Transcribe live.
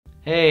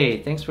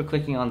Hey, thanks for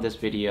clicking on this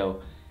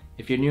video.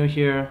 If you're new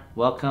here,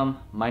 welcome.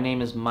 My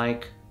name is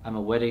Mike. I'm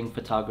a wedding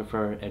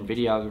photographer and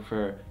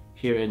videographer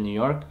here in New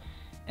York,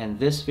 and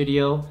this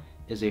video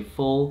is a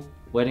full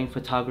wedding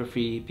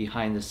photography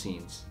behind the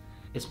scenes.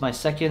 It's my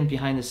second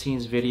behind the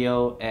scenes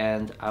video,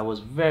 and I was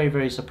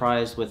very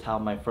surprised with how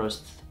my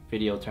first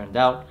video turned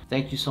out.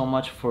 Thank you so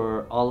much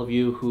for all of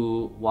you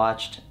who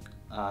watched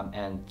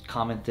and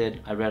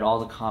commented. I read all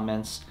the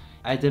comments.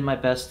 I did my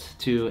best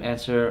to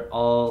answer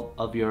all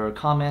of your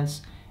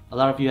comments. A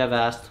lot of you have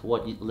asked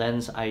what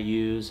lens I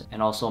use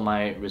and also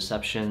my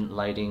reception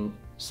lighting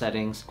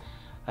settings.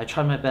 I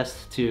tried my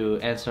best to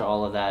answer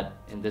all of that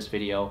in this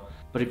video,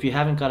 but if you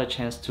haven't got a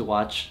chance to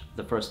watch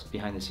the first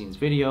behind the scenes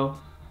video,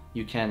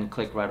 you can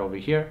click right over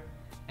here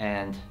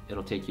and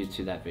it'll take you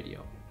to that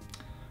video.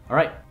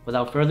 Alright,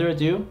 without further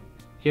ado,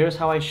 here's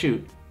how I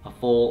shoot a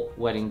full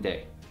wedding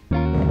day.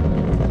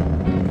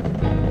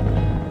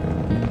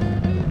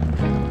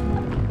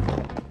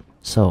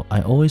 So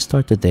I always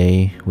start the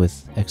day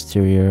with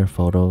exterior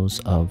photos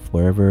of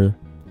wherever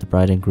the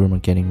bride and groom are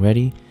getting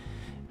ready.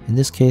 In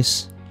this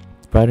case,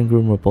 the bride and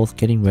groom were both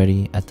getting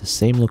ready at the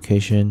same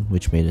location,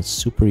 which made it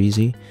super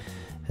easy.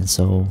 And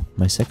so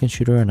my second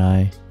shooter and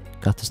I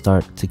got to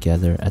start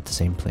together at the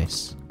same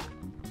place.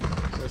 Should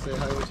I say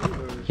hi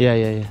with you? Or?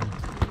 Yeah.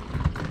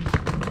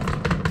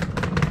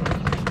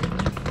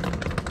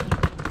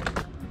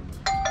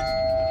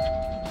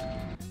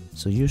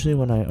 So usually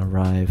when I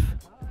arrive,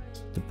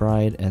 the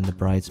bride and the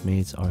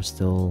bridesmaids are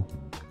still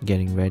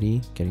getting ready,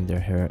 getting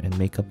their hair and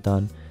makeup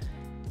done.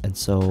 And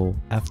so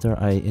after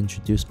I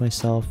introduce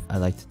myself, I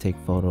like to take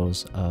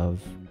photos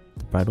of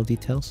the bridal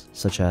details,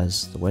 such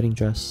as the wedding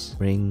dress,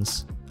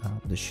 rings,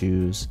 the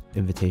shoes,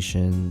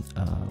 invitation,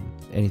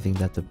 anything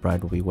that the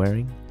bride will be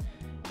wearing.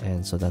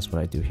 And so that's what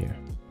I do here.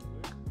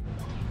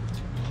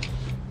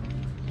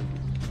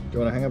 Do you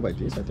want to hang out by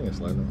these? I think it's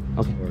light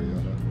enough. Okay. Or you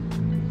want to...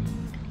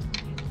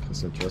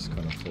 Because the dress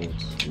kind of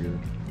folds weird.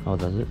 Oh,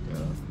 does it? Yeah.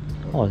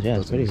 Oh, yeah,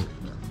 it's pretty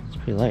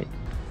light.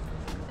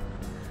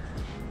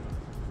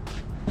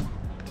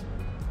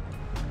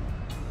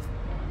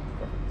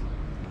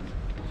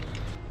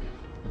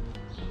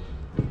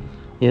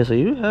 Yeah, so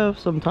you have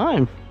some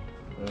time.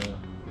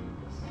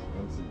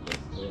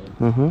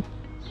 Yeah.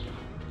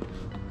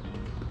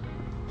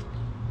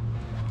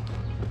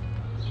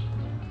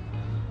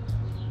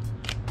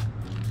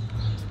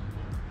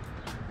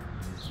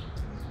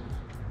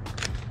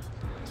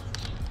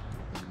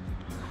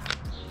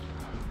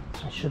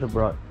 I should have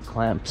brought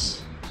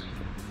clamps.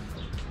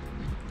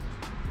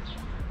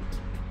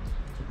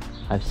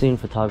 I've seen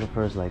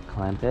photographers like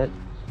clamp it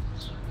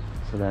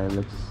so that it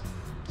looks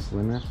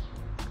slimmer.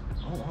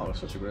 Oh wow, that's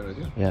such a great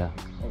idea. Yeah.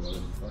 Oh,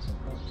 well, that's some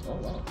props. Oh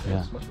wow, Yeah.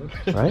 that's much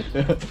better. Right?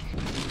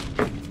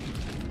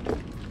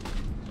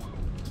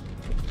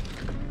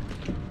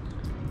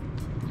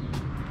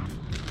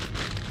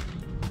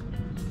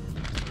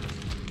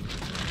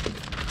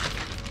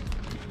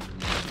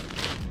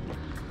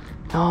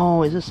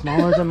 No, is it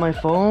smaller than my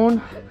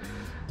phone?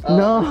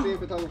 No. I've seen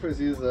photographers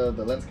use the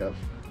lens cap.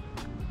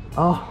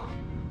 Oh,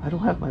 I don't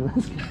have my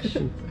lens cap.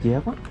 Shoot. Do you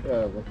have one?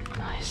 Yeah, well.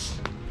 Nice.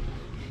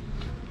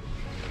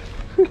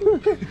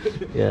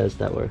 Yes,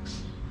 that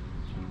works.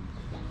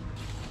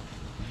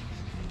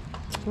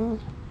 Oh,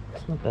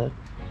 it's not bad.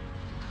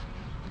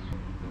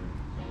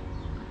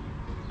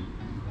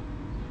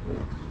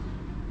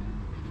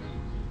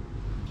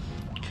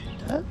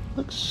 Okay, that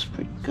looks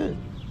pretty good.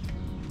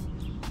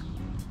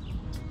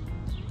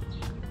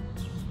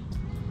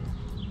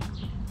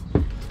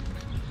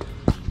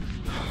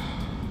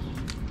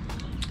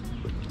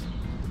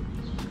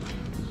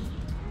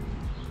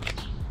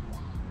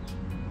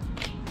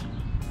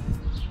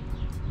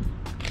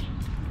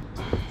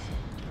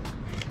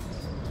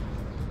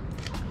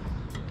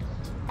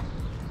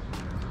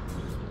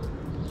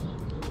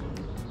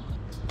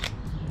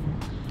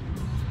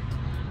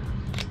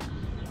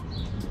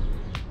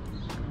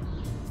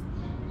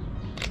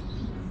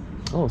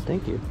 Oh,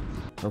 thank you.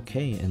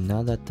 Okay, and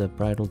now that the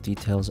bridal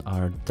details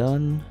are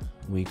done,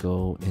 we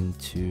go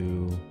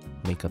into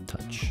makeup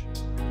touch.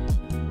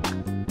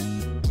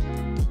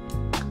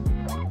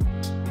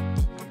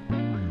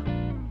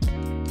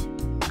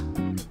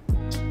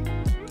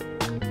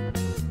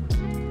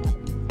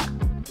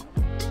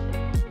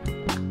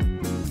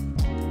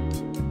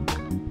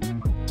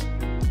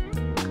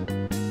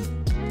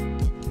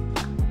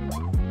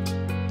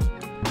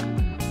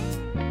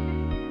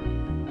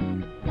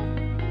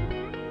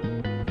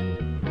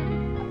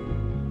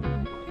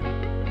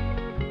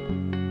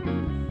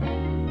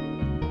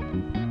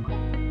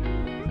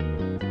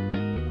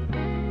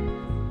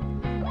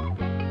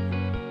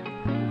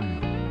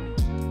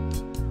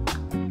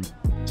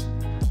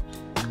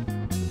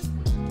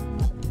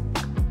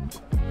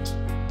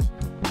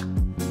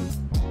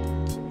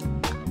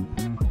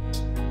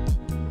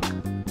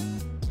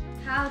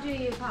 How do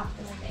you pop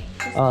the thing?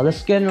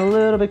 Let's get in a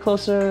little bit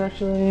closer,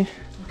 actually.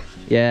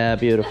 Yeah,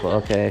 beautiful.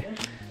 Okay.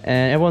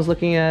 And everyone's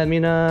looking at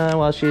Mina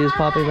while she's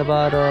popping the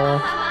bottle.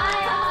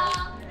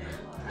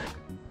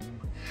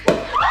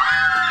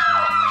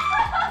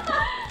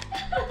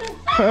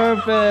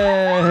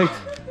 Perfect.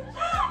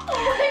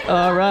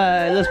 All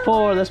right, let's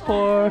pour. Let's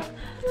pour.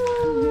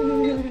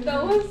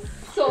 That was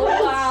so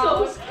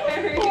loud. So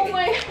scary. Oh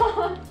my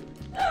god.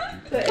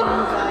 The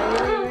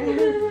anxiety,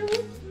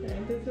 the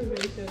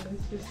anticipation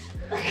is just.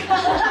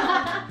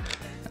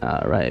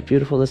 All right,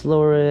 beautiful. Let's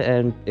lower it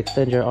and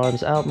extend your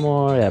arms out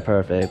more. Yeah,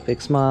 perfect.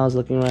 Big smiles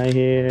looking right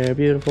here.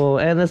 Beautiful.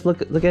 And let's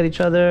look at each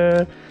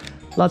other.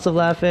 Lots of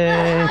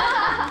laughing.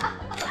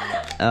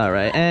 All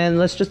right, and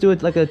let's just do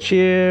it like a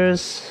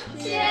cheers.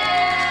 Cheers!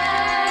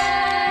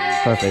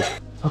 Perfect.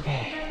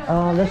 Okay,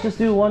 let's just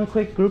do one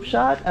quick group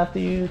shot after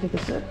you take a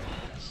sip.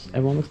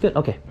 Everyone looks good.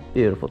 Okay,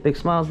 beautiful. Big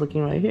smiles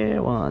looking right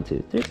here. 1,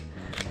 2, 3.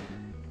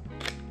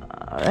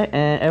 All right,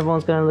 and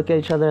everyone's gonna look at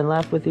each other and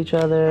laugh with each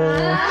other.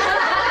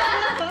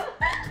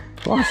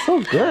 Wow,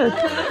 so good.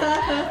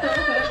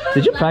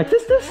 Did you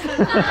practice this? We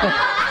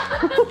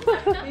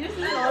use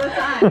this all the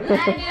time.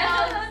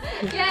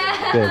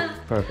 Yeah. Good,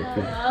 perfect.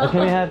 Good.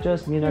 Can we have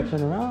just Mina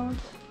turn around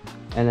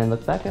and then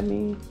look back at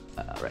me?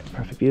 All right,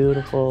 perfect,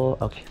 beautiful.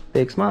 Okay,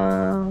 big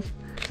smiles.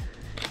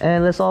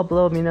 And let's all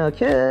blow Mina a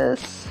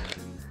kiss.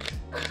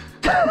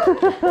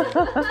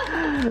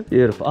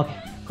 Beautiful.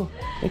 Okay, cool.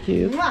 Thank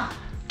you.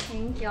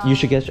 Thank you.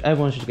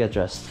 Everyone should get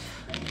dressed.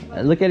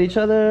 Look at each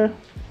other.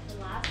 The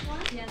last one?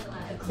 Yeah, the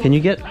last. Can you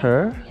get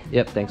her?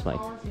 Yep, thanks, Mike.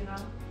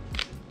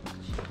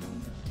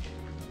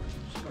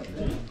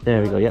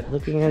 There we go. Yep,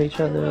 looking at each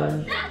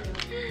other.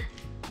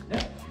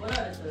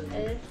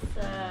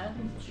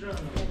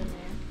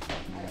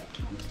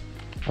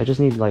 I just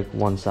need like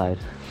one side,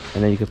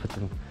 and then you can put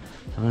them.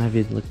 So I'm gonna have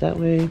you look that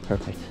way.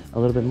 Perfect. A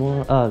little bit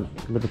more. A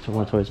little bit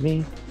more towards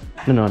me.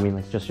 No, I mean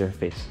like just your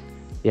face.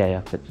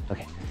 Yeah. But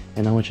okay.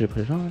 And I want you to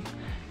put it on.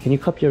 Can you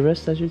cup your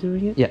wrist as you're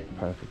doing it? Yeah.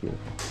 Perfect.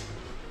 Beautiful.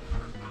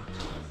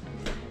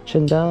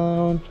 Chin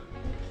down.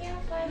 I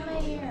can't find my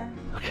hair.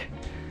 Okay.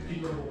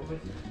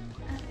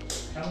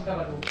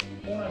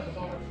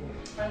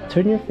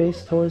 Turn your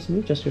face towards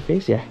me. Just your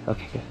face. Yeah.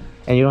 Okay. Good.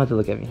 And you don't have to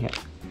look at me. Yeah.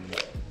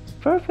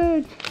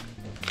 Perfect.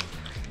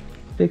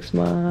 Big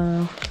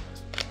smile.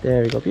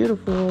 There we go.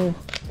 Beautiful.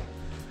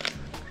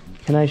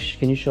 Can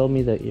you show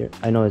me the ear?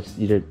 I know it's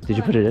you did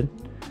you put it in?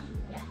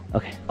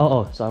 Okay.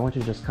 Oh, so I want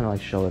you to just kind of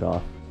like show it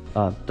off.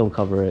 Don't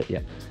cover it.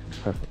 Yeah.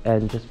 Perfect.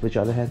 And just with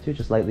your other hand too,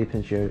 just lightly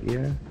pinch your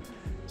ear.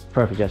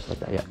 Perfect. Just like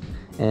that. Yeah.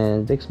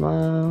 And big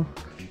smile.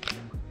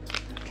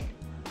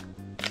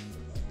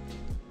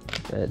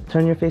 Good.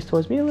 Turn your face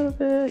towards me a little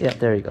bit. Yeah,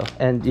 there you go.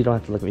 And you don't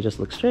have to look at me, just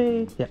look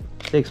straight. Yeah.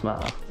 Big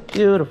smile.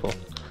 Beautiful.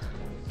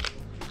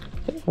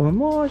 Okay, one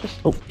more.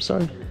 Just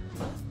sorry.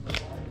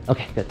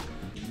 Okay, good.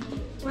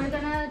 We're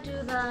gonna do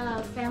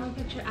the family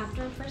picture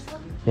after the first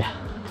look. Yeah.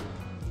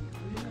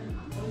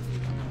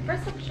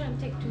 First look shouldn't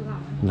take too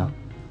long. No.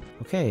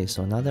 Okay,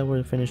 so now that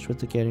we're finished with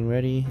the getting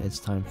ready, it's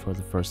time for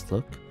the first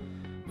look.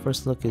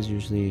 First look is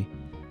usually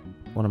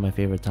one of my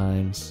favorite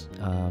times.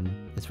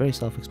 It's very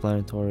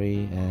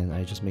self-explanatory, and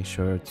I just make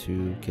sure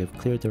to give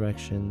clear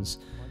directions,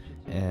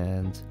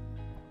 and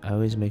I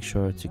always make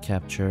sure to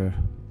capture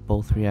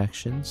both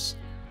reactions.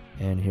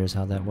 And here's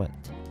how that went.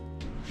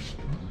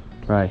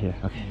 Right here.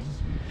 Okay.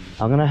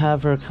 I'm gonna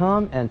have her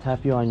come and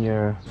tap you on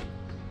your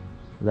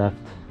left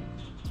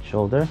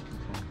shoulder.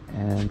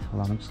 And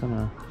hold on, I'm just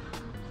gonna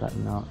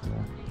flatten out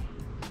there.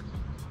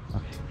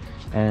 Okay.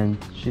 And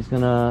she's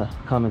gonna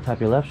come and tap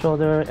your left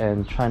shoulder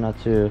and try not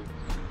to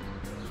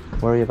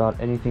worry about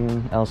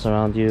anything else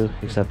around you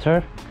except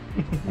her.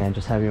 And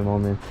just have your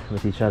moment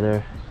with each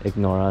other.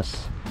 Ignore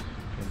us.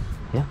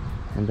 Yeah.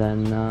 And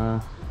then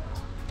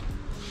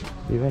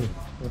be ready.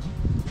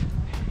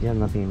 You have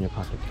nothing in your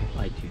pocket. Okay?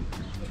 I do.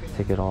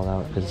 Take it all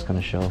out because it's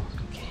gonna show.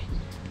 Okay.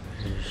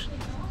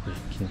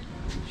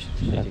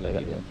 Yeah.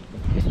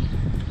 Okay.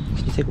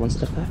 Can you take one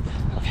step back?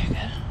 Okay, good.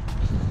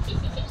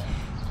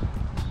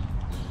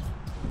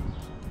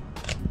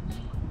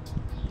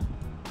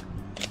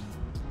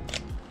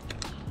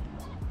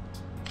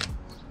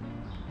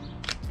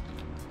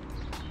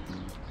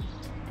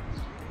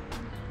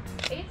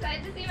 Are you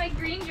excited to see my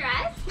green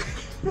dress?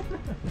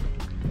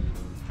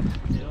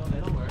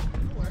 It'll work.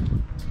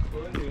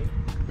 Blue and green.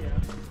 Yeah.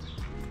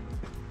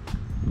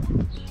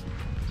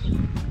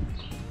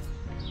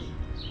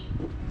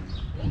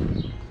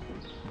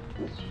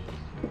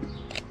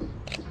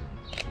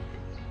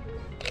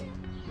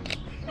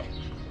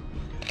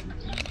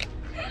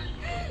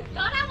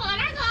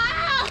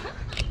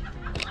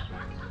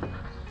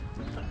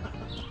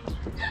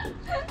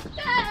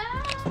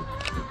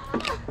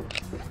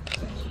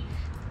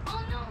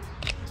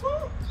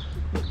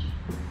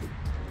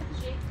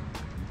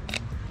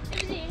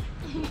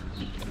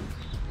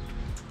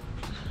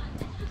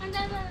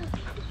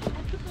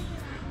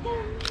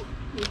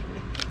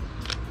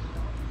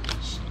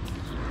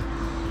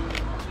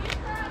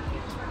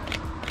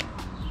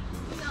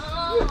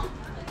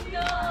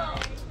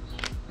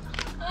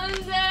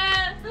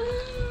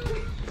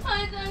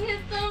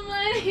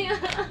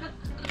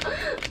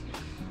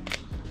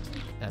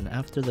 And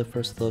after the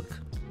first look,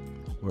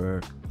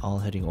 we're all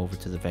heading over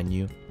to the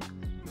venue.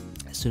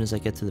 As soon as I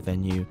get to the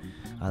venue,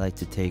 I like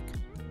to take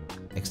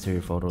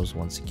exterior photos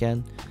once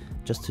again,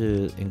 just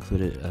to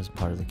include it as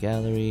part of the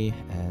gallery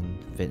and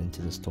fit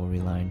into the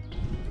storyline.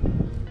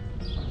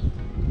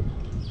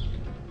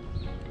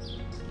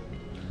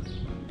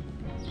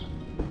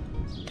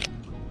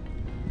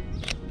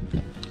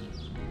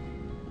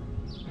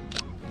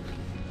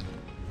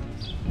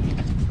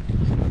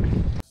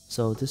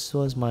 So this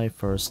was my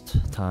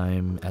first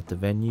time at the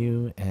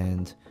venue,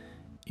 and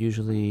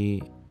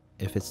usually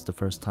if it's the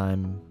first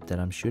time that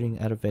I'm shooting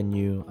at a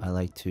venue, I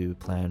like to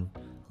plan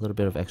a little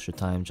bit of extra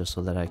time just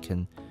so that I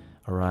can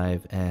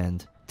arrive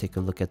and take a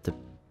look at the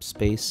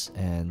space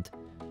and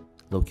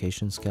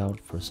location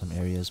scout for some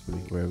areas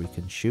where we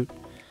can shoot.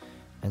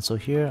 And so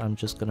here I'm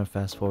just gonna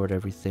fast forward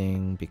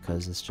everything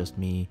because it's just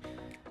me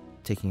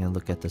taking a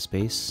look at the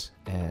space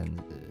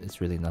and it's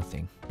really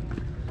nothing.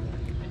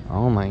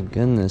 Oh my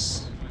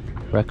goodness.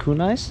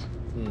 Raccoon eyes?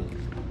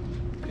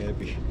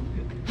 Heavy.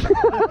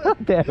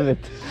 Damn it.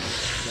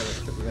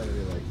 We gotta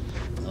be like,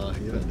 oh,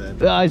 you're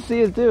dead. I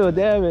see it too,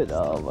 damn it.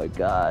 Oh my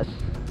gosh.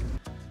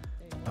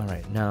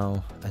 Alright,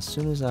 now as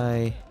soon as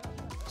I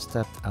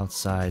stepped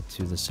outside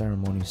to the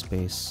ceremony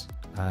space,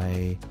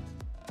 I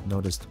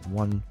noticed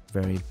one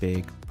very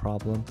big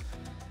problem.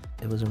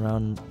 It was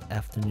around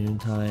afternoon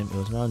time, it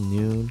was around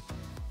noon,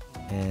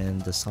 and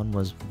the sun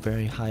was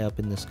very high up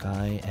in the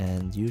sky,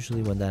 and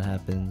usually when that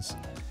happens,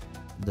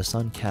 the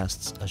sun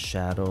casts a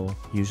shadow,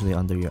 usually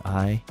under your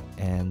eye,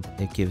 and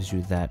it gives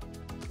you that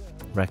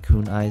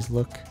raccoon eyes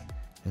look,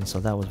 and so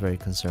that was very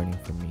concerning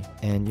for me.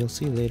 And you'll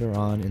see later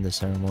on in the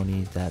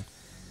ceremony that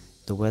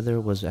the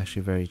weather was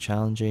actually very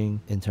challenging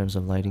in terms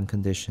of lighting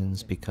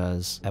conditions,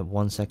 because at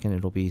 1 second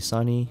it'll be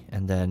sunny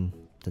and then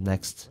the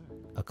next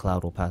a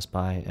cloud will pass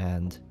by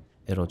and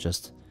it'll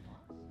just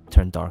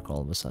turn dark all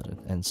of a sudden.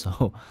 And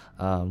so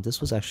this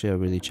was actually a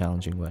really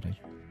challenging wedding.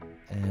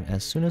 And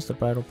as soon as the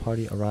bridal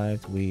party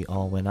arrived, we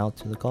all went out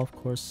to the golf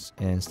course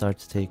and started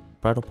to take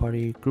bridal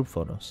party group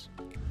photos.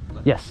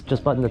 Yes,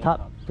 just button the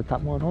top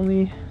one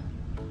only.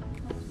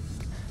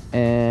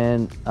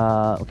 And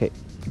okay,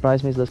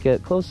 bridesmaids, let's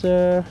get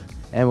closer.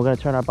 And we're gonna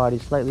turn our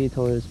bodies slightly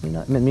towards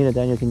Mina. Mina,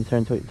 Daniel, can you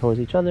turn towards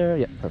each other?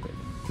 Yeah, perfect.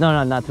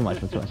 No, not too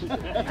much, not too much.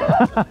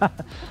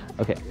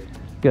 Okay,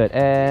 good.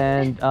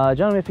 And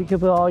gentlemen, if you could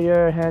put all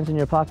your hands in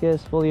your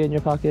pockets, fully in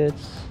your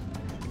pockets.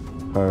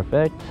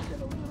 Perfect.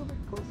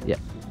 Yeah.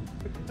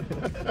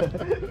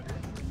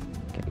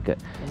 Okay, good.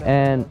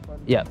 And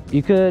yeah,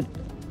 you could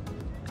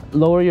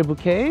lower your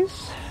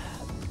bouquets.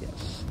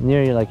 Yes,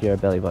 near your your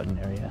belly button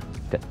area.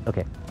 Good.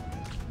 Okay.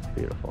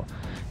 Beautiful.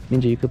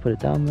 Minji, you could put it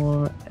down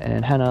more,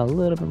 and Hannah a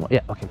little bit more.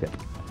 Yeah. Okay. Good.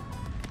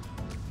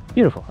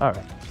 Beautiful. All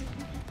right.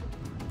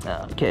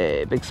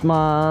 Okay. Big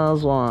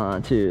smiles.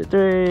 1, 2,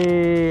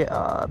 3.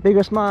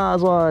 Bigger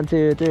smiles. 1,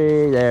 2,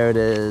 3. There it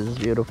is.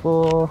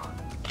 Beautiful.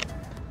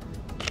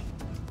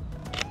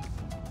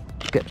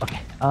 Good. Okay.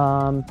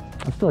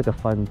 Let's do like a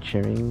fun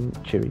cheering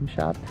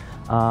shot.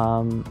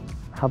 How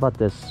about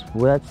this?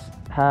 Let's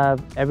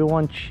have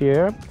everyone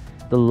cheer.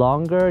 The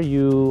longer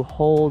you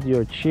hold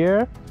your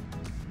cheer,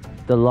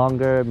 the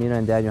longer Mina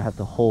and Daniel have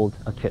to hold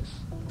a kiss.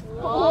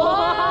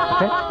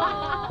 Okay?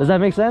 Does that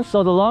make sense?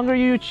 So the longer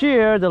you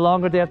cheer, the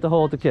longer they have to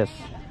hold the kiss.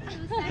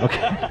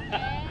 Okay.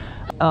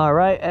 All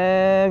right,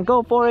 and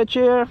go for it,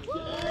 cheer.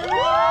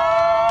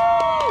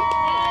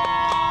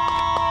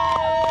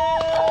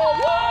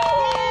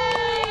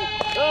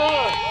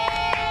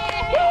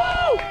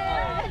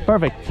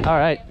 Perfect. All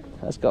right,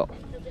 let's go.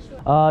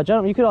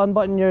 Gentlemen, you could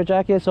unbutton your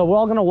jacket. So we're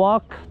all gonna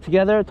walk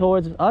together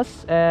towards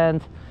us,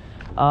 and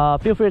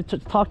feel free to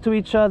talk to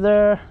each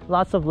other.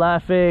 Lots of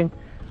laughing.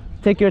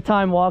 Take your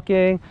time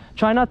walking.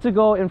 Try not to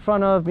go in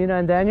front of Mina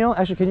and Daniel.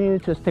 Actually, can you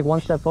just take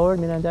one step forward,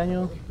 Mina and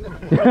Daniel?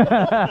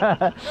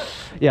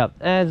 Yeah,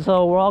 and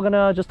so we're all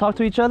gonna just talk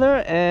to each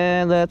other,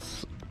 and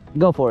let's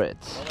go for it.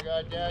 Oh my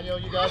God, Daniel,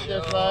 you got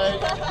this, right?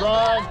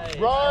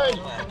 Run!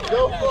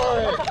 Go for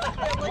it!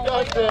 You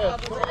got this,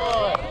 come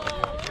on!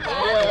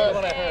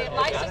 Yeah.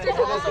 My sister's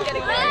also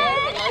getting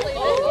married.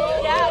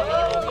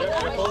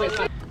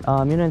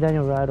 Yeah. Mina and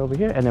Daniel right over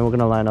here, and then we're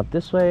gonna line up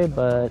this way,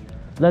 but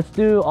let's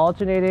do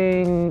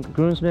alternating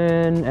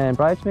groomsmen and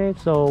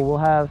bridesmaids. So we'll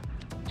have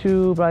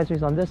 2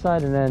 bridesmaids on this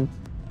side and then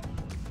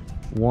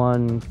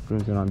 1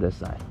 groomsman on this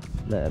side.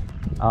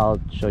 I'll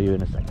show you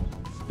in a second.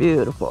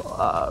 Beautiful.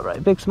 All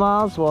right, big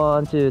smiles.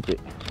 1, 2, 3.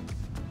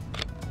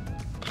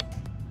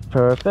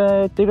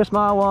 Perfect. Bigger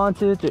smile. 1,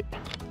 2, 3.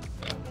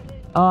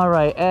 All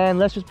right, and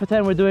let's just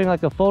pretend we're doing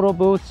like a photo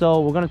booth. So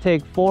we're gonna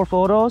take 4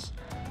 photos,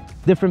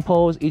 different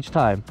pose each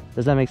time.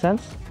 Does that make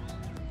sense?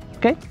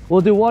 Okay,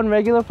 we'll do 1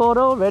 regular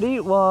photo.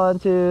 Ready? 1,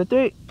 2,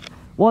 3.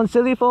 1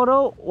 silly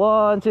photo.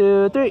 1,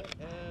 2, 3.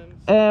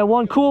 And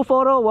 1 cool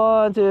photo.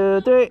 1,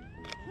 2, 3.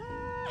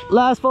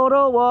 Last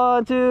photo.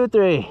 1, 2,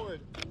 3.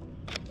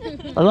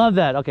 I love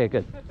that. Okay,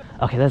 good.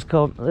 Okay, let's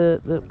go a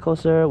little bit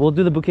closer. We'll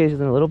do the bouquets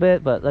in a little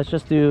bit, but let's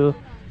just do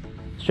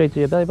straight to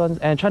your belly buttons,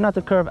 and try not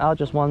to curve out,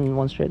 just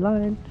one straight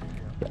line.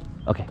 Yeah.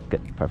 Okay,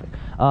 good, perfect.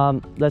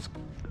 Let's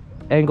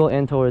angle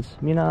in towards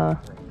Mina.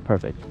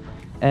 Perfect.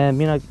 And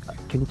Mina,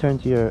 can you turn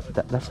to your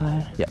that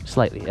side? Yeah,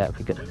 slightly. Yeah.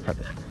 Okay, good,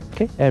 perfect.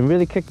 Okay, and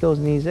really kick those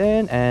knees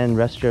in and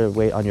rest your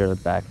weight on your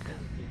back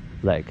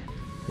leg.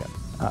 Yep.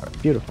 All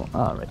right, beautiful.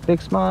 All right,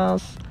 big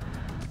smiles.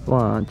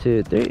 1,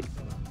 2, 3.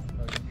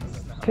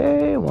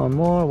 Okay, one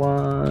more.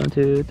 1,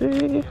 2,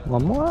 3.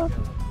 One more.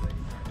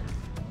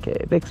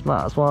 Okay, big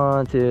smiles.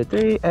 1, 2,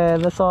 3.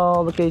 And let's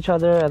all look at each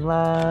other and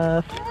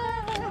laugh.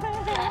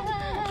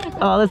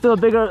 Oh, let's do a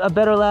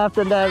better laugh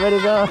than that. Ready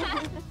to go?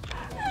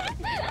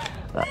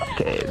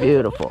 Okay,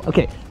 beautiful.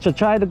 Okay, so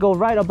try to go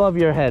right above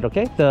your head,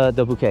 okay? The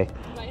bouquet.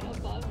 Right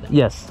above them.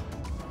 Yes.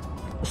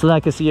 So that I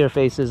can see your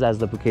faces as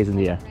the bouquet's in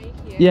the air. Right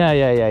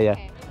here. Yeah.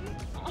 Okay.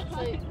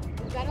 So you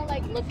gotta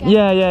like look at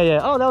Yeah.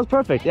 Oh, that was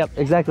perfect. Yep,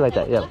 exactly like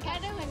that. Yep. Look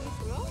at it when you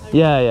throw.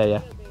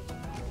 Yeah.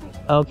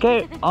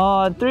 Okay,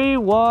 on 3,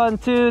 1,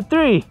 2,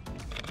 3.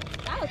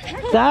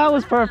 That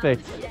was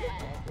perfect.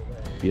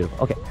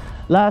 Beautiful. Okay,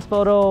 last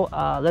photo.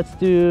 Let's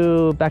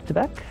do back to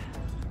back.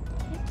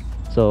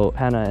 So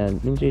Hannah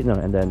and Minji, no,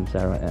 and then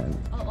Sarah and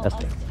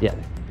Esther. Yeah,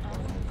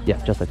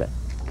 just like that.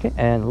 Okay,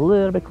 and a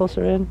little bit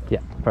closer in. Yeah,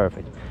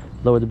 perfect.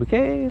 Lower the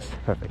bouquets.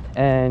 Perfect.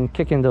 And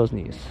kick in those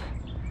knees.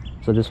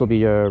 So this will be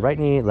your right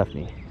knee, left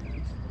knee.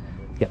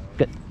 Yeah,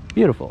 good.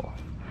 Beautiful.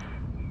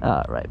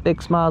 All right,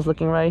 big smiles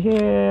looking right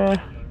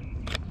here.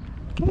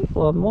 Okay,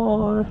 one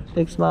more.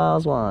 Big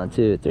smiles. 1,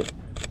 2, 3.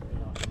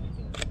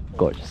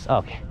 Gorgeous.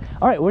 Okay.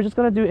 All right, we're just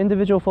gonna do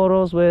individual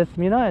photos with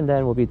Mina, and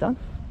then we'll be done.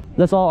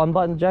 Let's all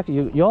unbutton the jacket.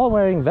 You're all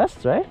wearing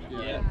vests, right?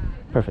 Yeah.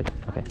 Perfect.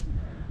 Okay.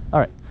 All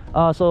right.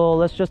 So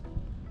let's just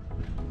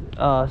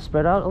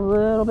spread out a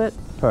little bit.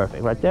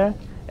 Perfect. Right there.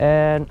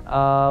 And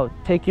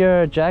take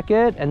your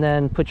jacket and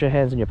then put your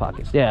hands in your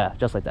pockets. Yeah,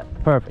 just like that.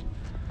 Perfect.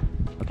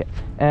 Okay.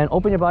 And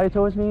open your body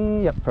towards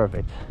me. Yep.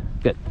 Perfect.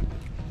 Good.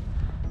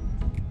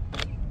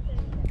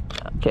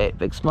 Okay.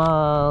 Big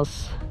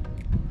smiles.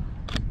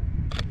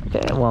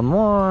 Okay. One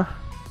more.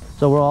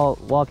 So we're all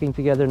walking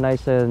together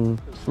nice and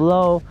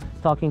slow,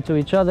 talking to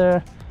each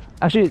other.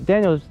 Actually,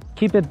 Daniel,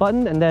 keep it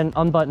buttoned and then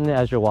unbutton it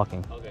as you're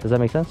walking. Okay. Does that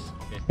make sense?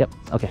 Okay. Yep.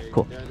 Okay,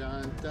 cool.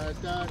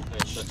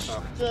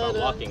 Start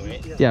walking,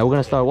 right? Yeah, we're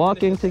gonna start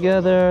walking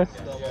together.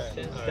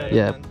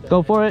 Yeah,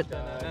 go for it.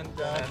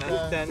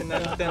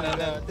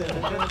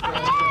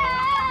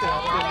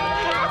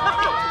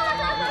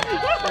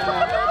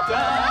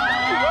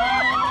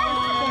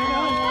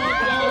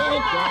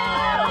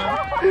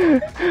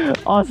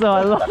 Awesome,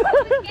 I love it.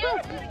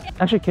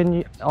 Actually, can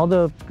you, all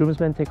the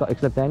groomsmen take off,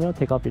 except Daniel,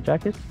 take off your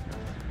jackets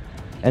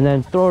and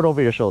then throw it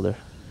over your shoulder.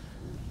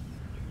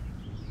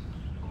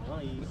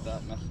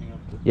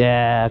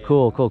 Yeah,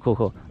 cool.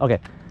 Okay,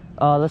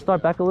 let's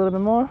start back a little bit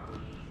more.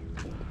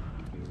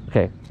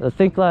 Okay, let's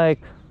think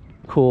like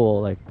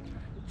cool, like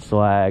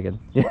swag and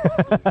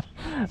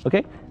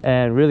okay,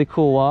 and really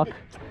cool walk.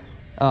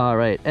 All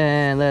right,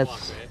 and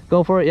let's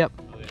go for it. Yep.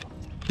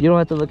 You don't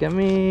have to look at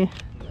me.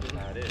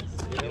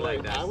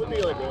 I would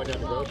be like going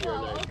down the road here.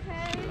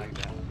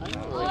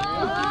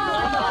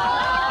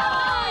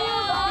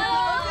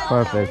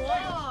 Perfect.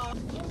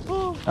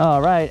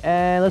 All right,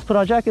 and let's put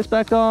our jackets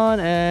back on.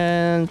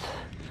 And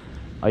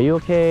are you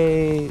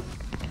okay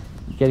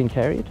getting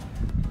carried?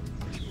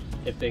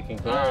 If they can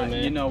carry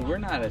me. You know, we're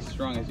not as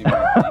strong as you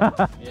might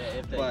think. Yeah,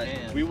 if they But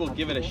can. we will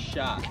give it a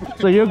shot.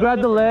 So you'll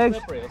grab the legs,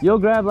 you'll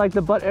grab like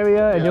the butt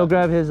area, and you'll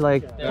grab his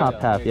like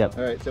top half. Yep.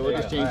 All right, so we'll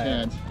just change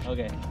hands.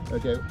 Okay.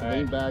 Okay,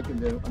 lean back and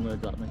then I'm gonna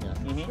drop my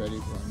hand. Ready?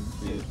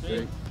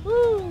 1,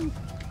 2,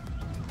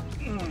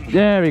 3.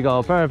 There we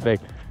go.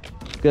 Perfect.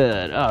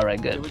 Good. All right.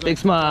 Good. Big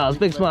smiles.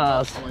 Big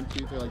smiles. 1,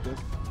 2, 3 like this.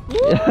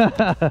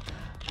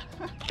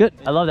 Good.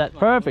 I love that.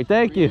 Perfect.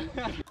 Thank you.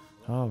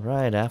 All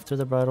right. After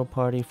the bridal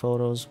party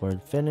photos were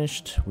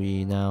finished,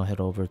 we now head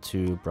over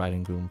to bride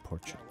and groom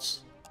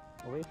portraits.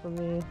 Away from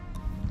me.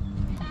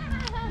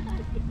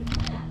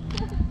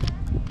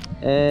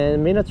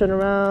 And Mina, turn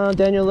around.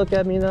 Daniel, look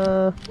at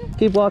Mina.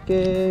 Keep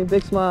walking.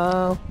 Big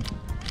smile.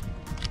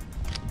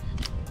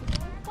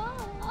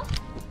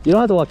 You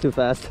don't have to walk too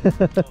fast.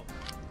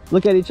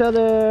 Look at each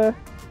other.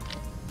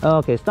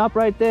 Okay, stop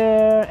right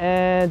there.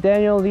 And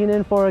Daniel, lean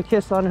in for a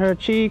kiss on her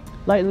cheek,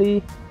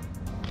 lightly.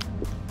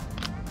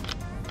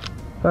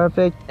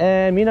 Perfect.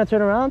 And Mina,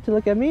 turn around to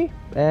look at me.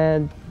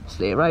 And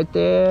stay right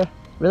there.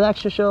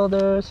 Relax your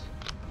shoulders.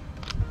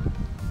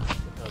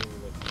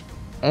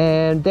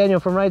 And Daniel,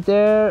 from right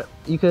there,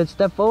 you could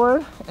step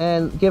forward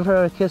and give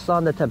her a kiss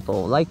on the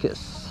temple. Light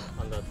kiss.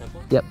 On the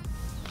temple? Yep.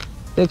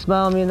 Big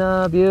smile,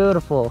 Mina.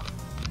 Beautiful.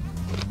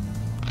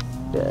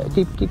 Good.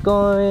 Keep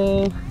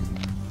going.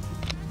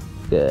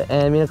 Good.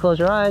 And Mina, close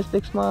your eyes.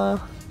 Big smile.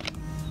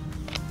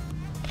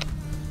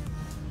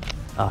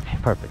 Okay,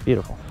 perfect.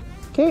 Beautiful.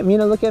 Okay,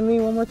 Mina, look at me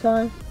one more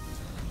time.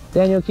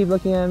 Daniel, keep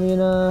looking at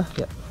Mina.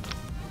 Yep.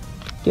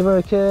 Give her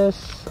a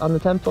kiss on the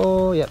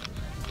temple. Yep.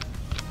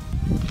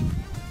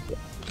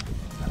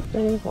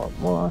 Okay, one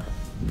more.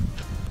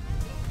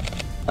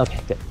 Okay,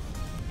 good.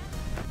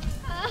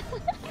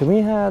 Can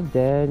we have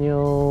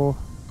Daniel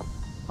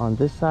on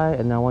this side,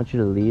 and I want you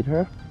to lead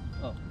her?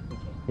 Oh, okay.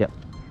 Yep.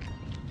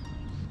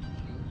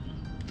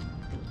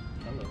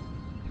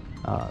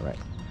 All right.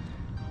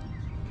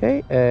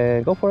 Okay,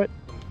 and go for it.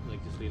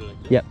 Like just lead it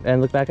like this? Yep,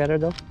 and look back at her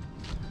though.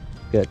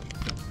 Good.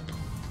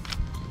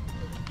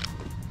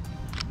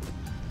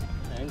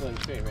 I'm going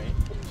straight, right?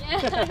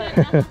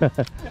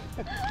 Yeah.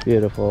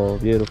 Beautiful,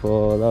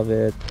 beautiful, love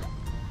it.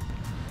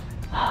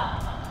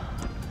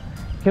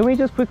 Can we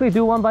just quickly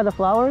do one by the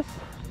flowers?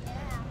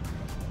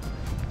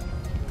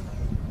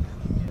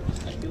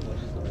 I do watch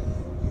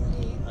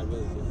it. I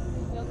really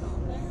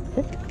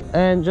do.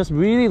 And just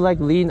really like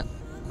lean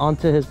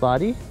onto his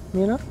body,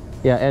 you know?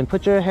 Yeah, and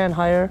put your hand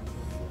higher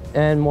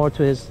and more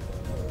to his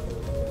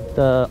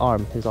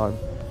arm.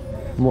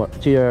 More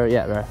to your,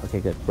 yeah, right.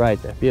 Okay, good.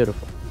 Right there.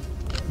 Beautiful.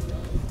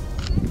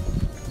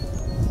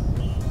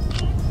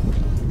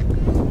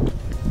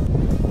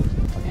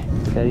 Okay,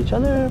 look at each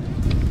other.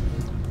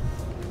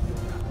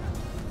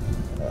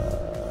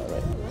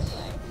 Right.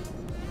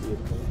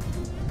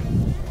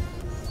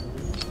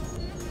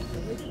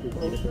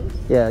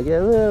 Yeah,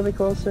 get a little bit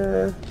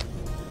closer.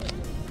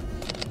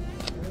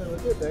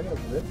 Look at Daniel's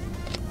lips.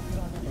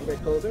 And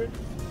get closer.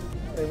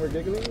 And we're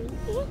giggling.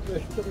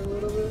 Just a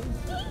little bit.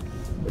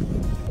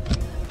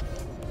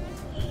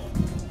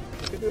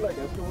 You could do like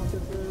Eskimo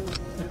kisses.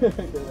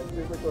 Get like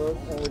super close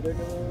and we're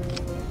giggling.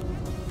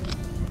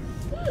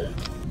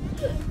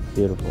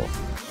 Beautiful.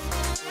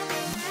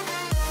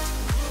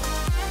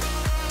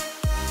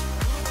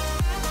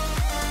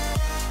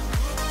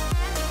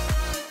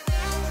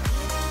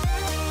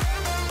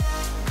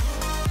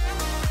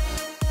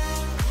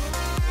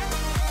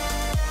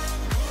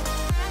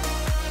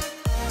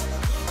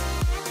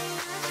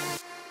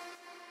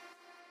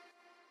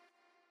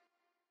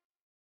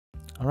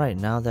 Alright,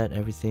 now that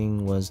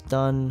everything was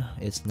done,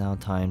 it's now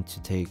time to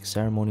take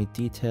ceremony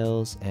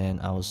details, and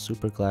I was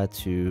super glad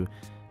to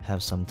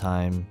have some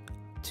time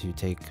to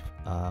take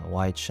a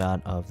wide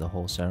shot of the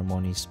whole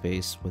ceremony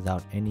space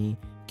without any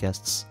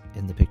guests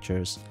in the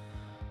pictures.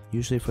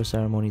 Usually for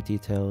ceremony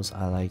details,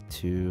 I like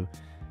to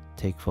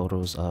take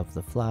photos of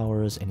the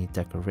flowers, any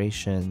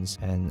decorations,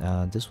 and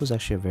this was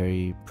actually a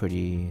very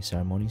pretty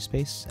ceremony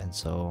space, and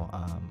so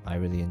I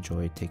really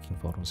enjoyed taking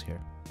photos here.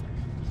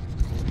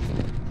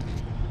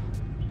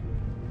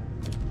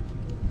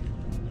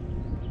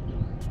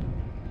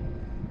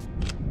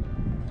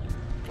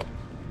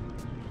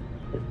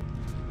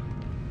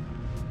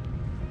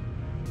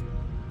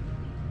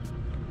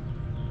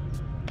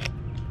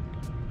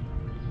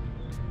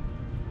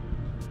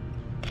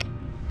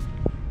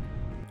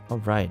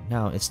 Alright,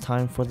 now it's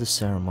time for the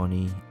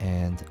ceremony,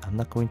 and I'm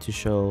not going to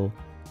show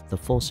the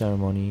full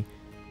ceremony,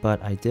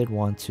 but I did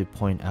want to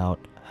point out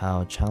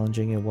how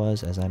challenging it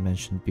was, as I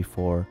mentioned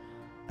before.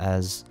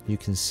 As you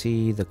can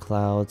see, the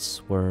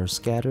clouds were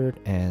scattered,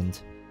 and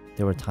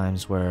there were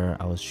times where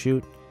I would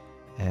shoot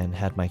and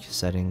had my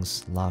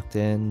settings locked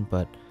in,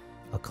 but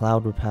a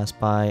cloud would pass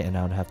by and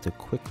I would have to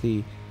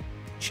quickly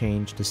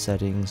change the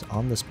settings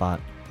on the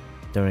spot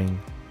during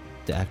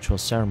the actual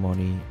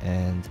ceremony.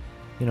 And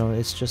you know,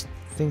 it's just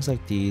things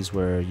like these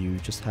where you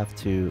just have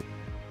to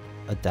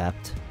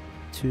adapt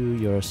to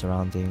your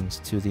surroundings,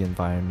 to the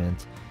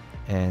environment,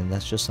 and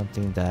that's just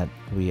something that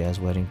we as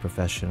wedding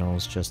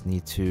professionals just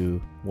need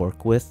to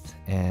work with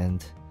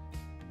and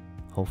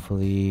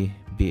hopefully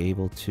be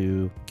able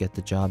to get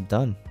the job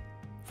done.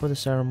 For the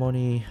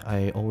ceremony,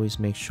 I always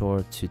make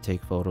sure to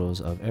take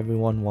photos of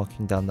everyone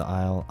walking down the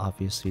aisle.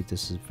 Obviously,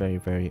 this is very,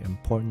 very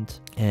important,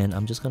 and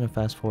I'm just gonna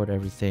fast forward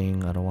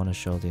everything. I don't want to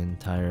show the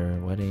entire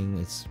wedding,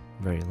 it's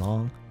very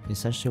long.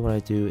 Essentially what I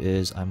do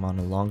is I'm on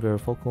a longer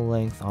focal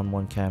length on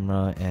one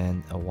camera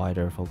and a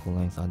wider focal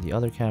length on the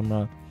other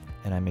camera,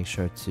 and I make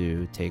sure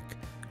to take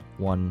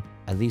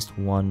at least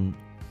one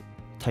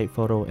tight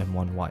photo and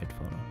one wide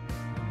photo.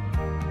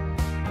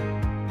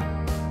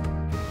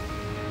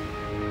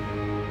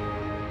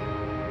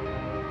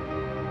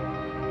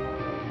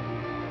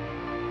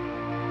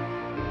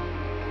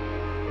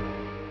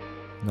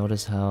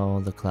 Notice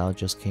how the cloud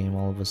just came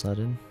all of a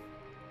sudden?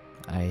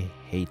 I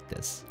hate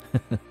this.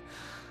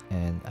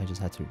 And I just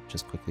had to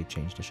quickly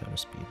change the shutter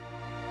speed.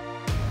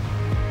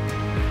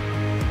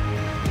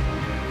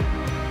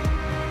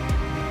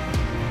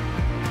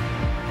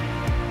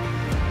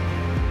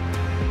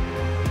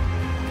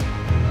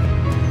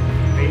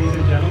 Ladies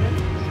and gentlemen,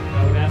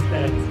 I would ask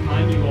that at this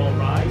time you all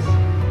rise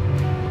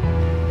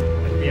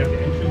as we have the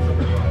entrance of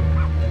the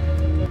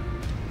bride.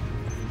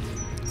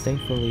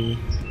 Thankfully,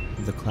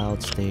 the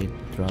cloud stayed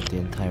throughout the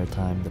entire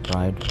time the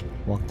bride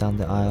walked down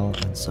the aisle,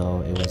 and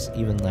so it was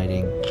even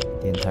lighting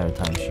the entire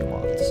time she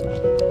walked. So,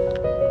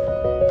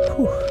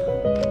 whew.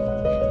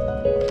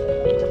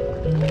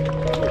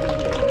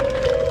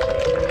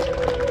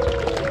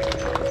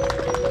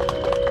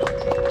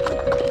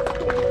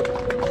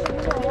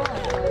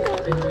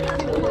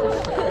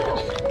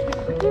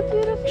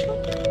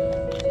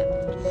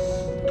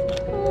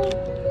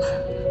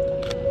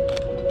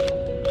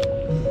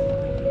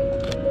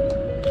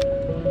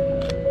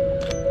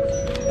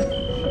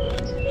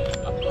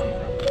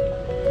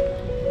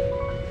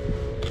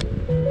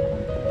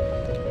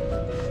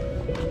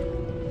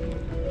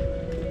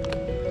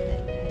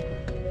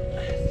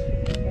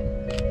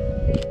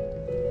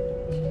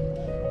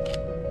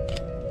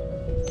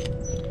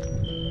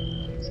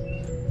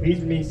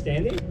 please remain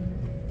standing.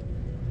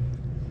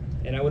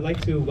 And I would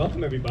like to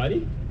welcome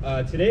everybody.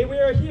 Today we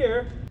are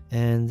here.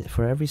 And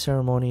for every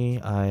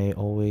ceremony, I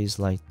always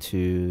like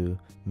to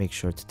make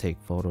sure to take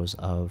photos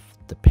of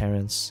the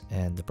parents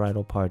and the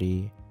bridal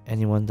party,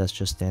 anyone that's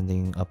just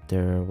standing up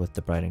there with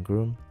the bride and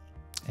groom.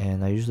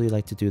 And I usually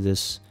like to do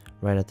this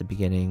right at the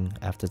beginning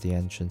after the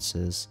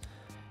entrances.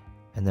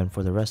 And then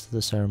for the rest of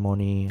the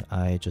ceremony,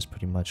 I just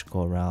pretty much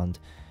go around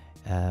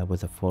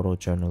with a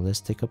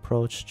photojournalistic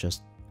approach,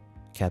 just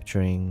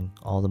capturing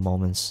all the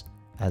moments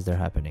as they're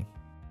happening.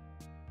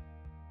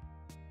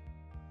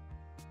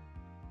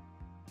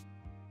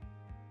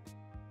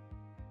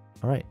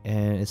 Alright,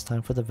 and it's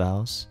time for the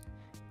vows.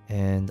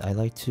 And I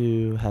like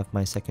to have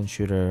my second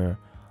shooter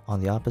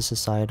on the opposite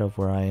side of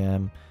where I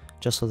am,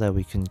 just so that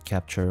we can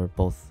capture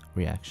both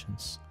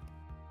reactions.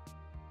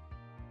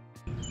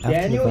 Daniel,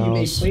 After the you may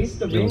vows, place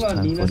the it ring was on time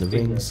for Nina's the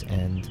finger. rings,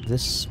 and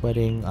this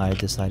wedding I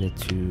decided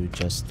to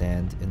just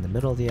stand in the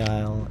middle of the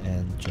aisle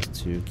and just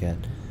to get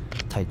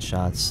tight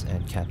shots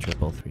and capture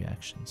both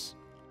reactions.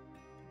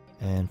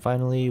 And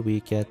finally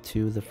we get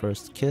to the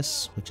first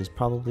kiss, which is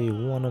probably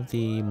one of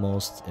the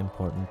most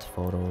important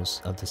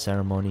photos of the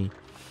ceremony.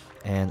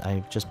 And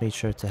I just made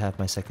sure to have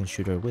my second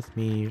shooter with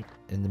me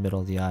in the middle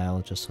of the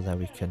aisle just so that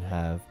we can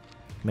have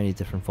many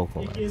different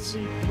focal It lengths. gives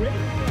me great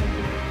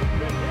pleasure to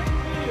present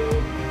to you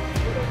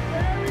for the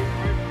very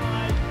first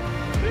time,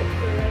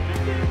 Mr. and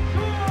Mrs.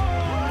 Tour!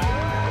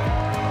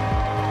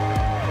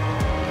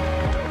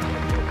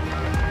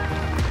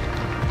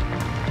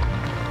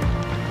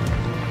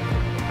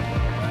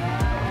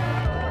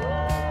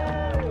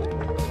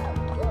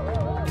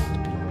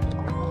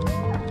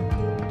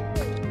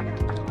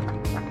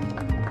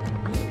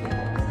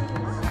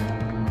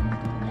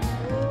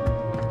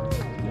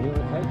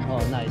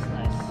 Oh, nice,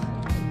 nice.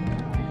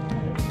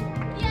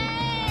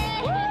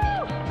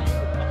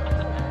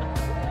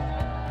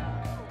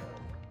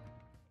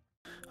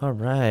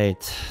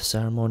 Alright,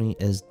 ceremony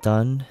is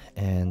done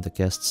and the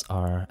guests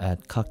are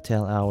at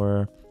cocktail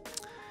hour.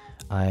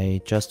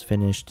 I just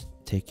finished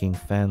taking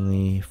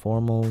family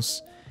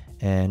formals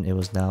and it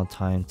was now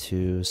time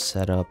to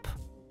set up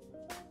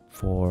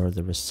for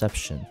the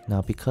reception.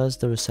 Now because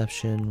the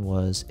reception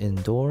was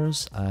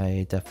indoors,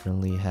 I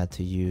definitely had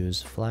to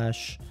use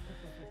flash,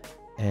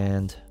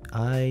 and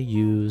I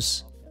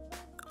use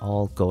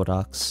all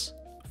Godox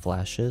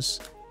flashes.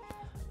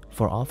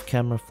 For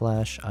off-camera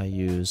flash, I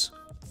use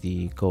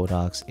the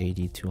Godox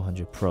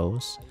 8200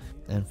 Pros,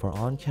 and for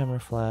on-camera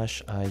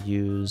flash, I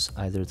use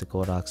either the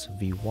Godox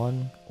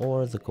V1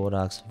 or the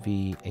Godox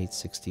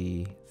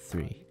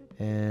V863.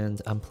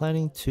 And I'm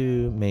planning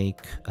to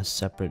make a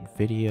separate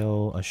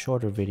video, a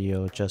shorter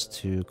video, just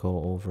to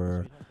go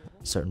over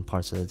certain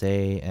parts of the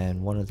day,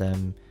 and one of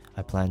them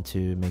I plan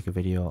to make a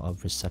video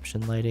of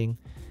reception lighting,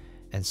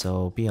 and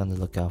so be on the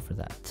lookout for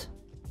that.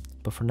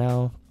 But for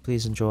now,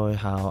 please enjoy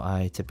how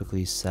I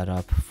typically set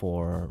up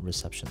for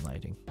reception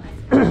lighting.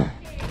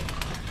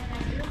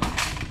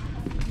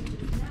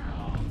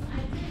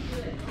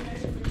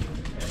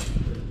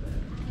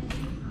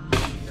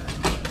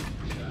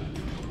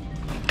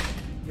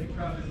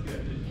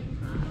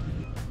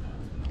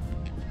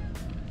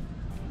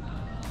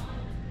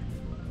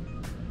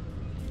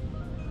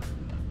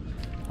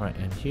 Alright,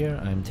 and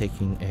here I'm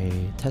taking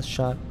a test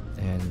shot,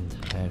 and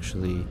I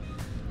actually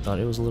thought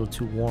it was a little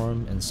too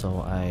warm, and so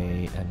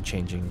I am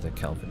changing the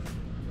Kelvin.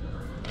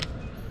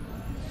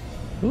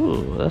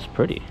 Ooh, that's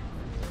pretty.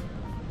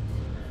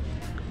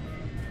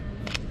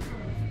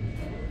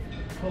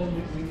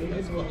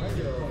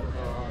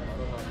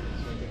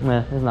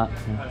 Yeah, it's not.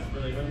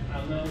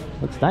 Yeah.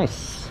 Looks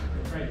nice.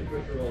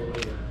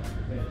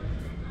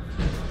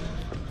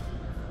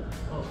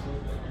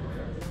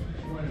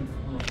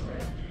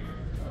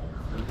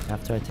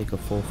 After I take a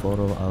full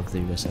photo of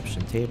the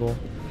reception table,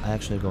 I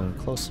actually go in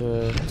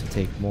closer to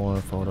take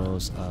more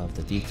photos of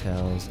the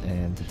details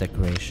and the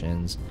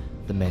decorations,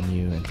 the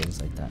menu, and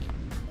things like that.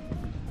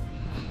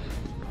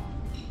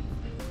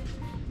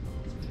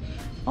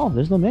 Oh,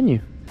 there's no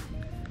menu.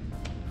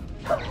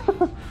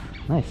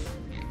 Nice.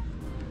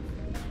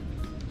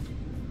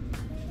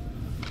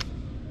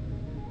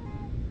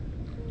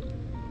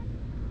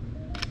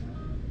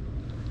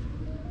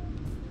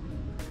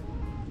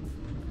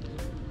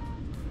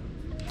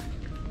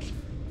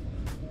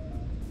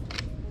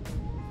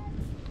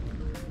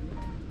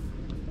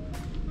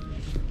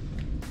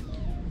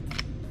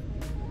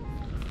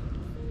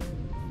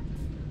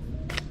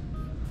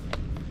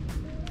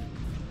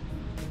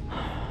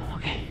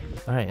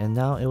 Alright, and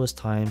now it was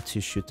time to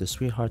shoot the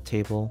sweetheart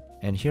table,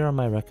 and here are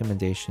my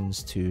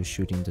recommendations to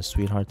shooting the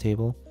sweetheart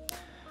table.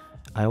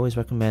 I always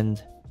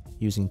recommend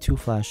using two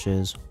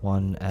flashes,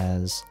 one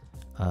as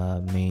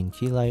a main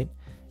key light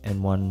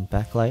and one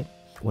backlight.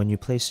 When you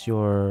place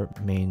your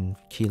main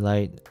key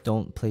light,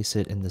 don't place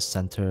it in the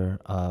center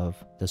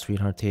of the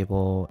sweetheart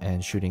table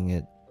and shooting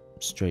it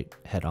straight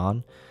head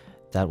on.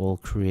 That will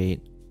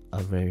create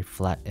a very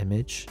flat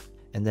image.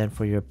 And then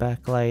for your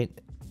backlight,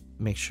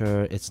 make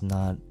sure it's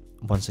not,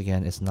 once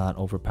again, it's not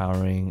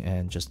overpowering,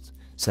 and just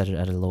set it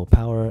at a low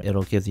power,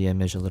 it'll give the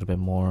image a little bit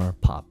more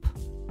pop.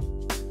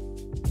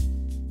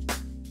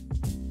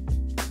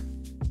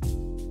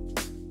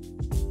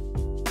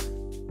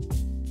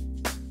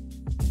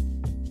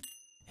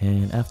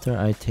 And after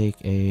I take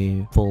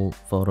a full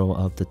photo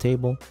of the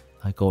table,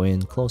 I go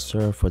in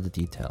closer for the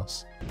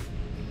details.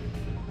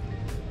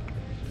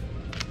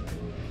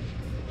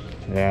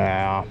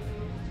 Yeah.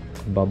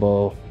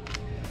 Bubble.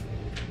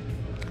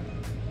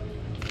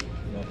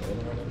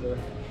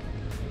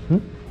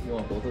 You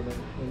want both of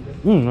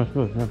them? That's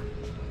good, yeah.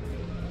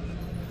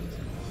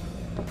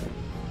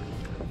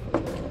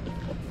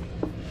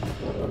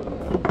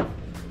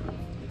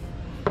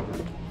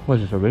 What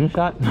is this, a ring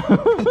shot?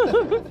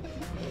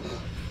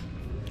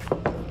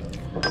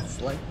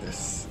 It's like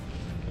this.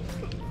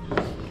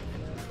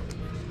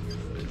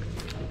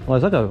 Well,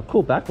 it's like a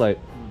cool backlight.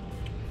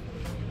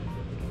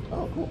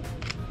 Oh, cool.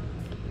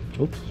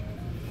 Oops.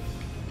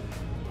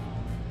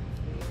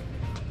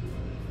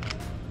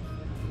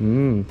 I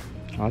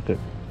like it.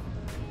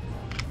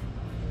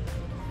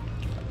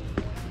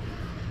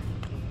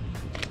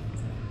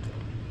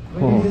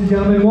 Ladies and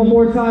gentlemen, one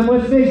more time,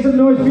 let's make some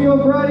noise for your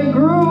bride and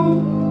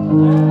groom.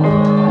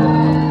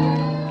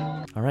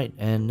 Alright,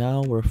 and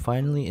now we're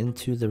finally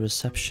into the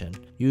reception.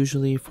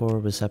 Usually for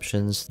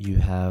receptions you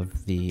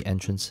have the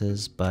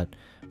entrances, but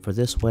for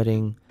this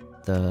wedding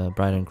the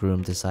bride and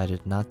groom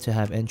decided not to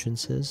have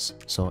entrances,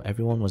 so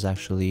everyone was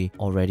actually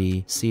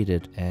already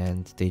seated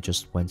and they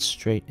just went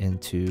straight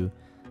into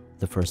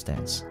the first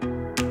dance.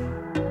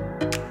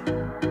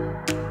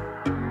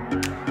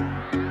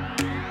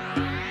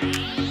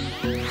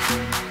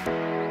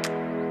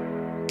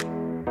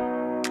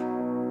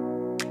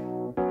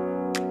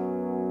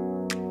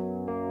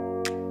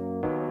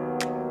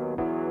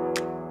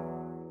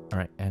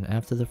 Alright, and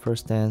after the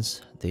first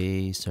dance,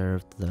 they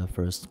served the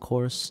first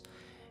course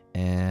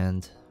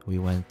and we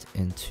went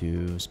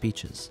into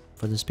speeches.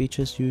 For the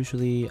speeches,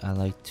 usually I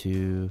like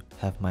to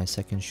have my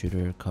second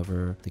shooter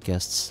cover the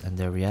guests and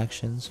their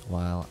reactions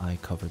while I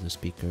cover the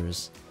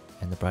speakers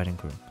and the bride and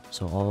groom.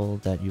 So all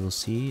that you will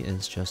see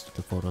is just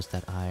the photos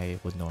that I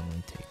would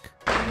normally take.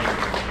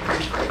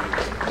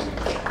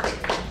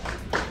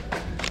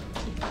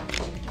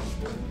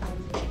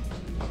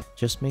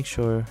 Just make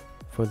sure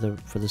for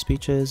the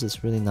speeches,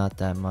 it's really not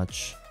that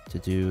much to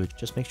do.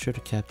 Just make sure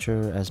to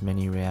capture as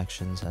many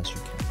reactions as you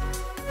can.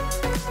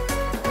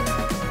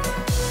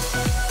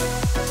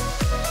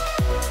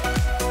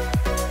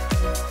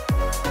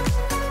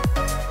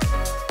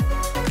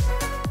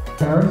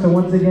 So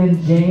once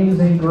again, James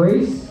and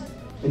Grace,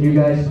 can you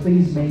guys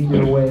please make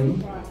your way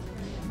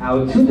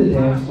out to the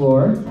dance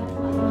floor.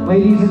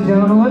 Ladies and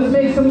gentlemen, let's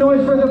make some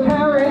noise for the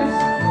parents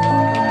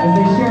as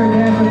they share a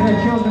dance with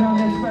their children on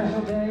this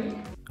special day.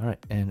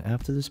 Alright, and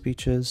after the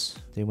speeches,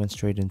 they went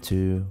straight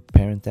into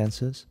parent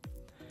dances.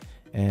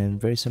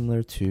 And very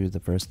similar to the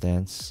first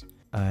dance,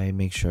 I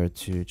make sure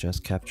to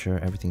just capture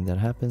everything that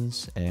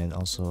happens and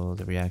also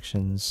the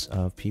reactions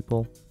of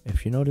people.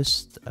 If you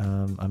noticed,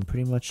 I'm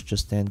pretty much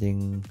just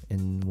standing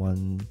in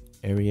one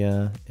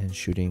area and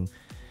shooting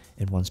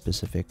in one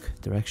specific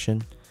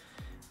direction.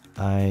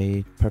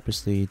 I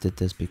purposely did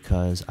this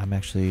because I'm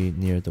actually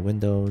near the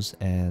windows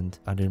and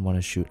I didn't want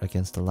to shoot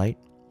against the light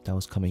that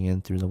was coming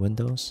in through the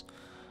windows.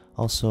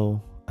 Also,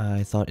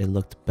 I thought it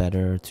looked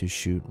better to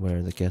shoot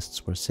where the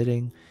guests were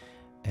sitting,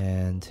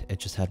 and it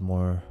just had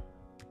more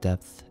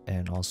depth,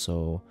 and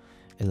also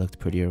it looked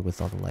prettier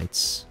with all the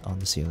lights on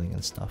the ceiling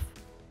and stuff.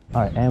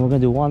 Alright, and we're gonna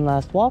do one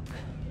last walk.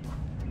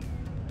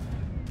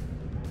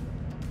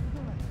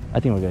 I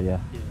think we're good, yeah.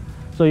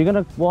 So you're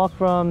gonna walk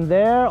from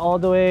there all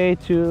the way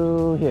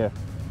to here.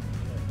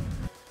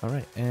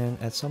 Alright, and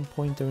at some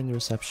point during the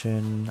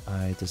reception,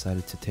 I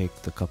decided to take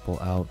the couple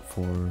out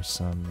for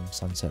some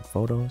sunset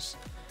photos.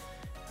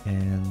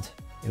 And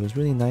it was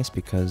really nice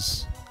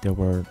because there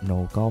were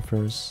no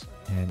golfers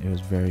and it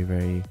was very,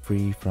 very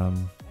free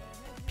from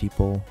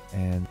people,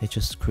 and it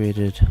just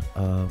created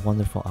a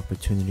wonderful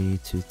opportunity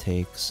to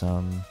take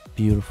some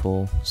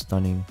beautiful,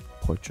 stunning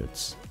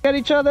portraits. At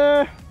each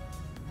other!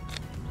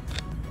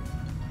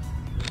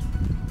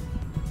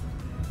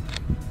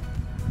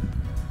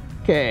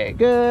 Okay,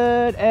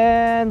 good,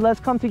 and let's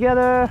come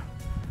together.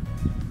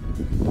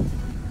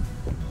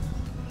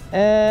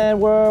 And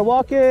we're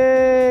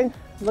walking,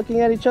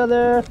 looking at each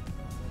other.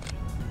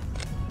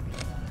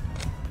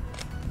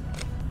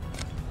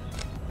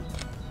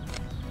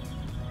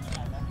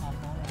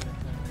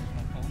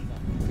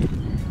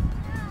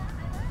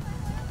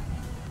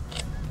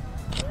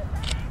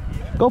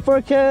 Go for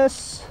a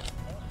kiss.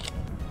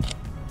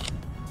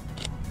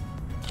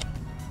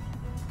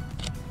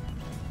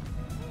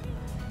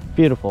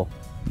 Beautiful.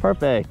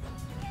 Perfect.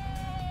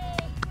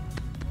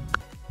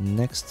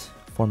 Next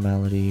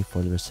formality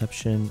for the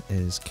reception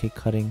is cake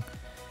cutting.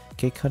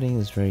 Cake cutting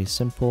is very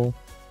simple.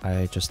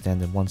 I just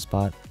stand in one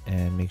spot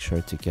and make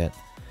sure to get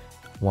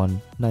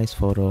one nice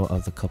photo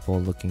of the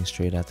couple looking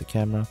straight at the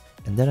camera,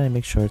 and then I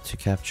make sure to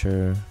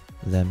capture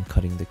them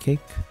cutting the cake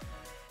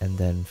and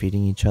then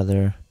feeding each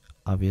other,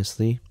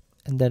 obviously,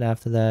 and then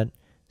after that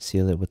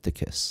seal it with the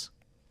kiss.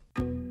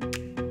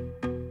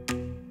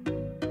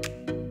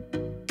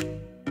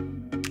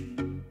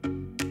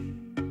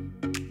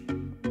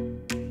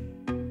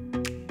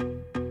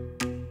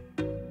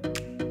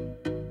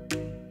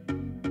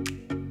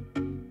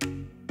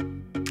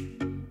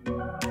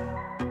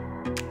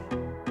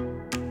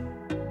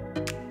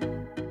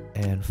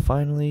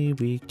 finally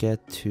we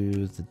get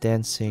to the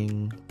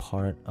dancing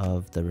part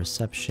of the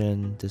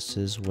reception. This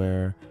is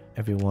where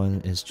everyone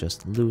is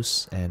just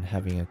loose and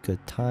having a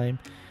good time.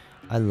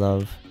 I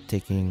love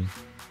taking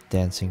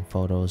dancing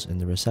photos in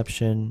the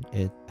reception.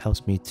 It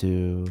helps me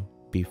to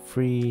be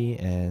free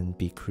and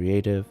be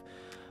creative.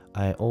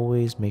 I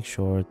always make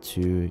sure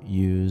to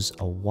use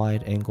a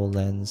wide angle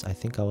lens. I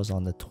think I was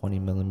on the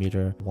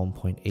 20mm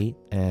 1.8,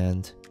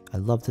 and I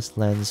love this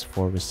lens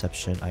for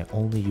reception. I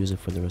only use it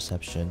for the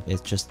reception.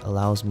 It just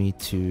allows me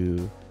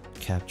to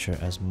capture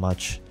as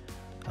much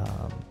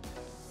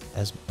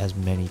as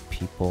many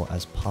people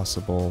as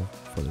possible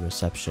for the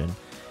reception.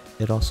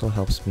 It also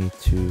helps me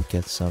to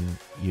get some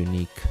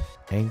unique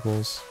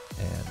angles,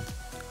 and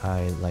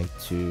I like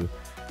to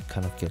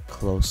kind of get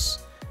close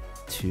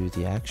to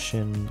the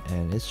action,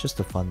 and it's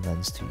just a fun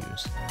lens to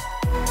use.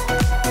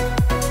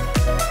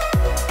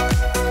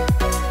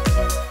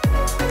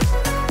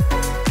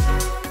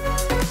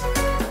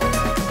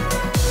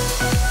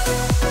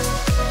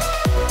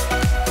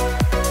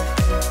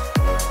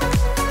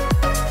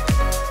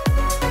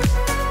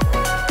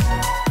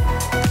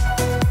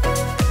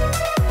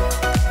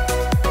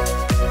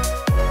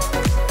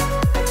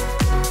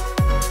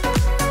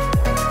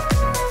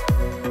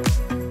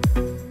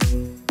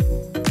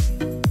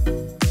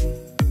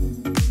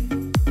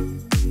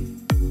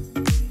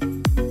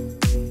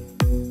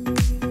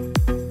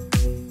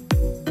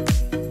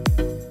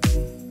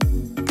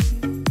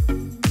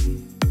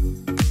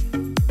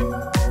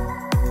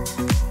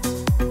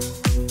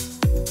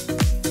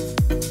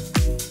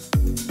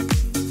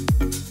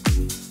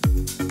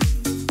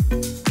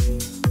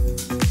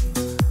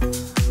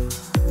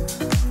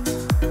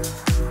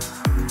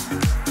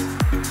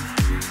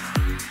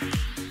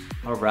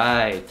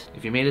 Alright,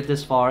 if you made it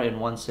this far in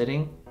one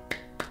sitting,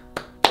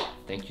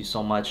 thank you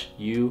so much.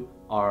 You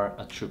are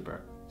a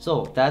trooper.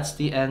 So that's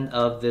the end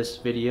of this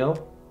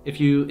video. If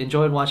you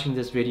enjoyed watching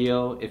this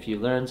video, if you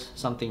learned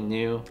something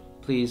new,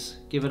 please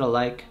give it a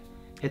like,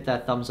 hit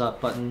that thumbs up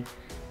button,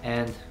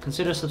 and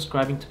consider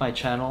subscribing to my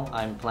channel.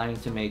 I'm planning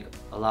to make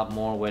a lot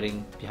more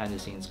wedding behind the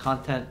scenes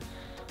content.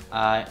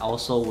 I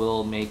also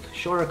will make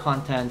shorter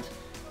content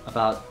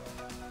about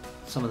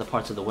some of the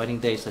parts of the wedding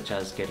day, such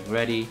as getting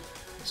ready,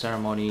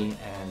 ceremony,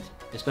 and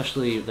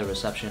especially the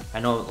reception. I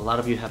know a lot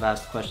of you have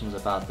asked questions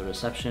about the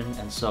reception,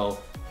 and so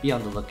be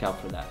on the lookout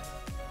for that.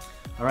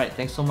 Alright,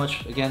 thanks so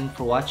much again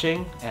for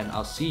watching, and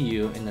I'll see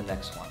you in the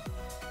next one.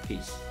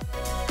 Peace.